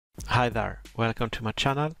Hi there, welcome to my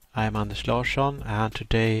channel. I am Anders Larsson and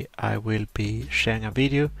today I will be sharing a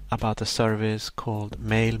video about a service called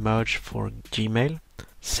Mail Merge for Gmail.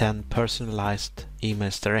 Send personalized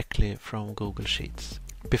emails directly from Google Sheets.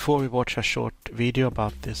 Before we watch a short video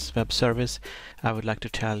about this web service, I would like to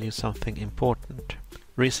tell you something important.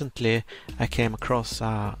 Recently, I came across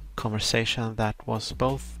a conversation that was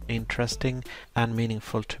both interesting and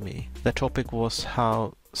meaningful to me. The topic was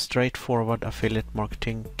how straightforward affiliate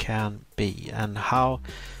marketing can be and how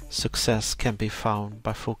success can be found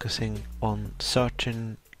by focusing on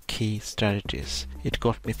certain key strategies. It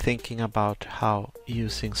got me thinking about how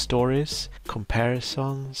using stories,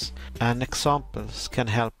 comparisons, and examples can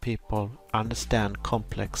help people understand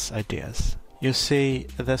complex ideas. You see,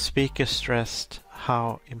 the speaker stressed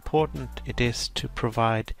how important it is to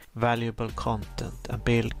provide valuable content and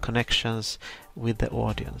build connections with the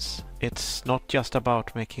audience. It's not just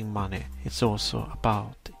about making money, it's also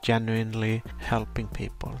about genuinely helping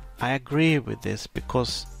people. I agree with this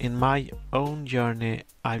because in my own journey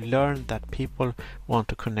I learned that people want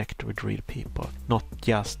to connect with real people, not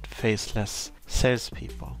just faceless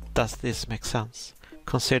salespeople. Does this make sense?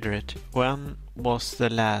 Consider it. When was the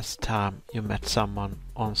last time you met someone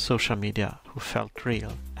on social media who felt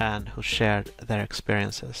real and who shared their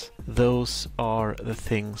experiences? Those are the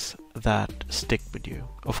things that stick with you.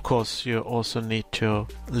 Of course, you also need to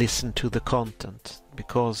listen to the content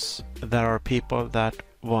because there are people that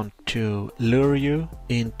want to lure you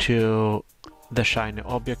into the shiny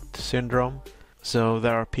object syndrome. So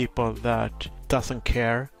there are people that doesn't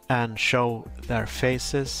care and show their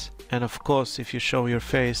faces. And of course, if you show your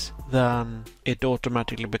face, then it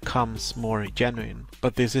automatically becomes more genuine.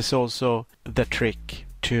 But this is also the trick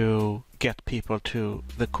to get people to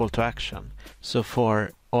the call to action. So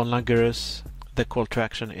for online gurus, the call to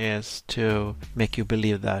action is to make you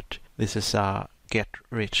believe that this is a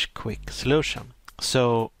get-rich-quick solution.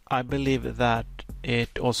 So I believe that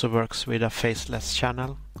it also works with a faceless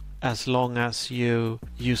channel as long as you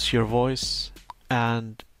use your voice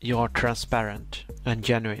and you are transparent and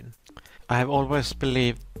genuine. I have always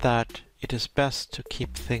believed that it is best to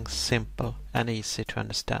keep things simple and easy to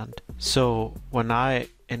understand. So when I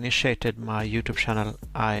initiated my YouTube channel,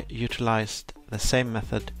 I utilized the same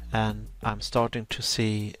method and I'm starting to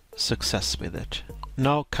see success with it.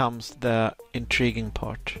 Now comes the intriguing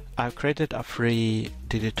part. I've created a free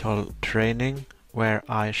digital training where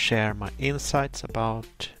I share my insights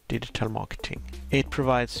about digital marketing. It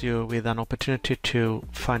provides you with an opportunity to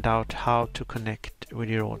find out how to connect with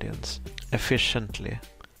your audience efficiently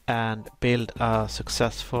and build a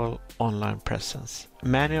successful online presence.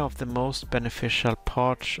 Many of the most beneficial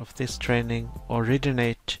parts of this training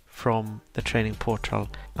originate from the training portal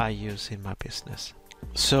I use in my business.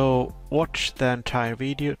 So watch the entire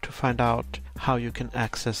video to find out how you can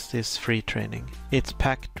access this free training. It's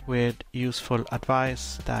packed with useful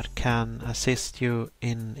advice that can assist you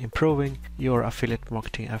in improving your affiliate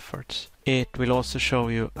marketing efforts. It will also show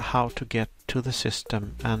you how to get to the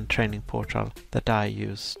system and training portal that I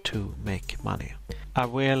use to make money. I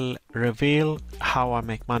will reveal how I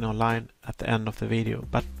make money online at the end of the video,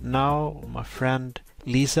 but now my friend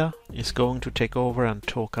Lisa is going to take over and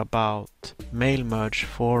talk about Mail Merge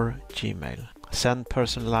for Gmail. Send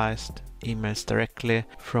personalized emails directly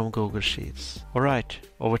from Google Sheets. Alright,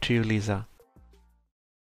 over to you, Lisa.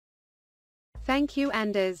 Thank you,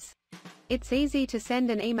 Anders. It's easy to send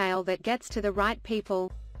an email that gets to the right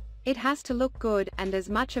people. It has to look good, and as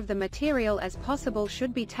much of the material as possible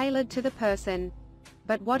should be tailored to the person.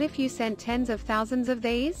 But what if you sent tens of thousands of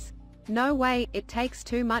these? No way, it takes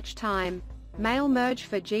too much time. Mail Merge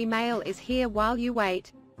for Gmail is here while you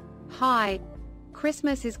wait. Hi.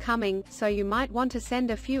 Christmas is coming, so you might want to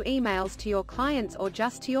send a few emails to your clients or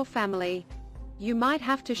just to your family. You might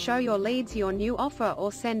have to show your leads your new offer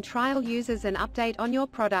or send trial users an update on your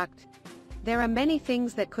product. There are many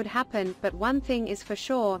things that could happen, but one thing is for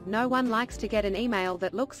sure, no one likes to get an email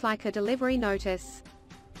that looks like a delivery notice.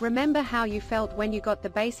 Remember how you felt when you got the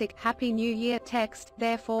basic Happy New Year text,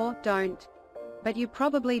 therefore, don't. But you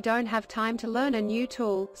probably don't have time to learn a new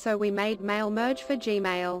tool, so we made Mail Merge for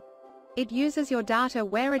Gmail. It uses your data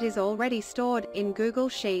where it is already stored, in Google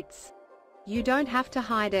Sheets. You don't have to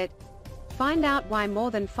hide it. Find out why more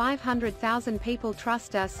than 500,000 people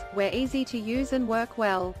trust us. We're easy to use and work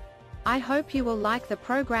well. I hope you will like the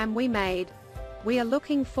program we made. We are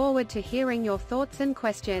looking forward to hearing your thoughts and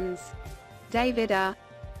questions. David.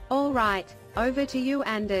 Alright, over to you,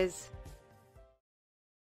 Anders.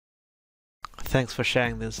 Thanks for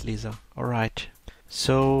sharing this, Lisa. Alright,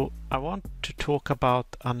 so I want to talk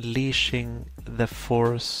about unleashing the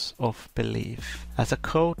force of belief. As a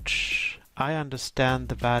coach, I understand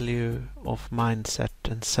the value of mindset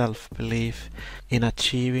and self-belief in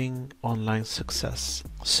achieving online success.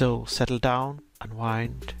 So settle down,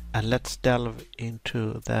 unwind, and let's delve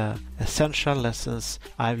into the essential lessons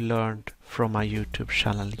I've learned from my YouTube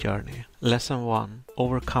channel journey. Lesson 1.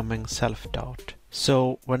 Overcoming self-doubt.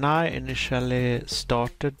 So when I initially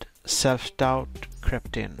started, self-doubt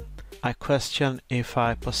crept in. I questioned if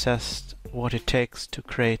I possessed what it takes to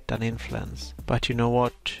create an influence. But you know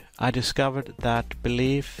what? I discovered that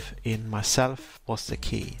belief in myself was the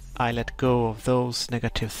key. I let go of those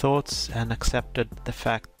negative thoughts and accepted the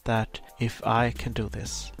fact that if I can do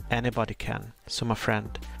this, anybody can. So my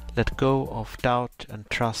friend, let go of doubt and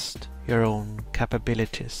trust your own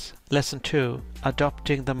capabilities. Lesson 2.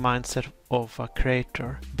 Adopting the mindset of a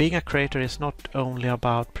creator. Being a creator is not only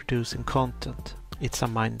about producing content, it's a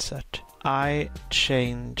mindset. I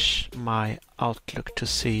change my outlook to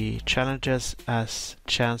see challenges as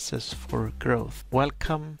chances for growth.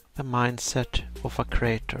 Welcome the mindset of a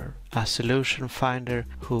creator, a solution finder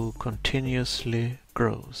who continuously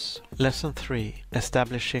grows. Lesson 3.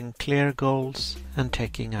 Establishing clear goals and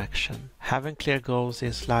taking action. Having clear goals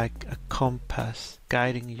is like a compass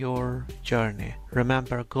guiding your journey.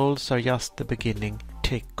 Remember, goals are just the beginning.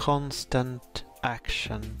 Take constant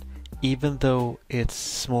action, even though it's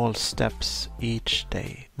small steps each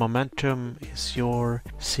day. Momentum is your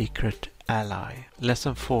secret ally.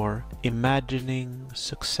 Lesson 4. Imagining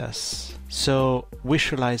success. So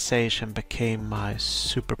visualization became my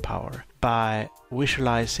superpower. By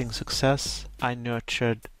visualizing success, I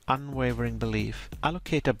nurtured unwavering belief.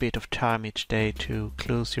 Allocate a bit of time each day to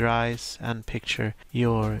close your eyes and picture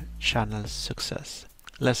your channel's success.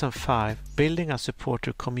 Lesson 5. Building a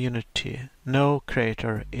supportive community. No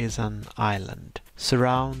creator is an island.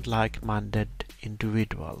 Surround like-minded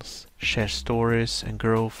individuals. Share stories and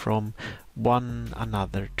grow from one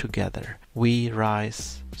another together. We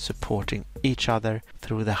rise, supporting each other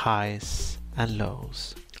through the highs and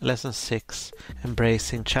lows. Lesson 6.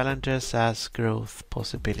 Embracing challenges as growth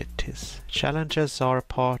possibilities. Challenges are a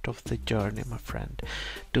part of the journey, my friend.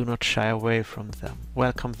 Do not shy away from them.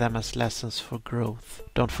 Welcome them as lessons for growth.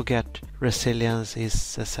 Don't forget, resilience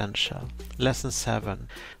is essential. Lesson 7.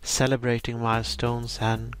 Celebrating milestones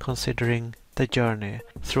and considering the journey.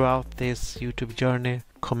 Throughout this YouTube journey,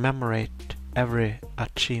 commemorate every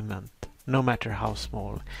achievement, no matter how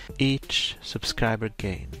small. Each subscriber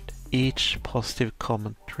gained, each positive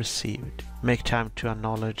comment received. Make time to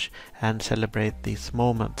acknowledge and celebrate these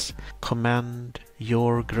moments. Commend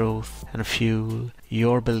your growth and fuel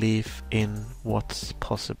your belief in what's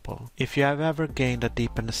possible. If you have ever gained a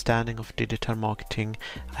deep understanding of digital marketing,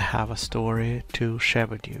 I have a story to share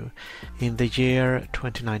with you. In the year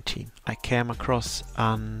 2019, I came across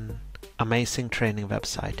an amazing training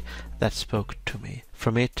website that spoke to me.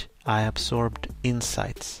 From it, I absorbed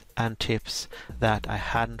insights and tips that I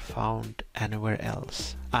hadn't found anywhere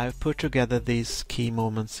else. I've put together these key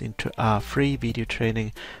moments into a free video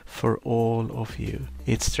training for all of you.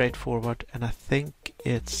 It's straightforward and I think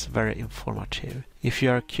it's very informative. If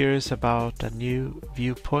you are curious about a new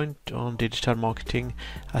viewpoint on digital marketing,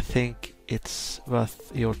 I think it's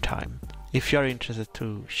worth your time. If you are interested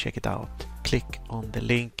to check it out, click on the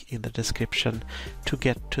link in the description to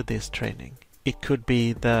get to this training. It could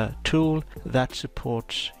be the tool that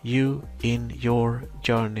supports you in your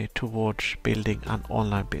journey towards building an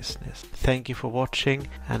online business. Thank you for watching,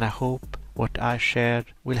 and I hope what I shared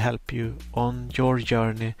will help you on your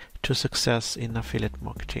journey to success in affiliate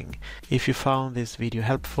marketing. If you found this video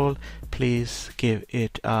helpful, please give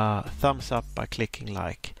it a thumbs up by clicking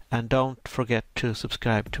like. And don't forget to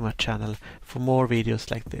subscribe to my channel for more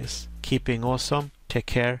videos like this. Keep being awesome, take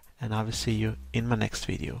care, and I will see you in my next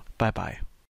video. Bye bye.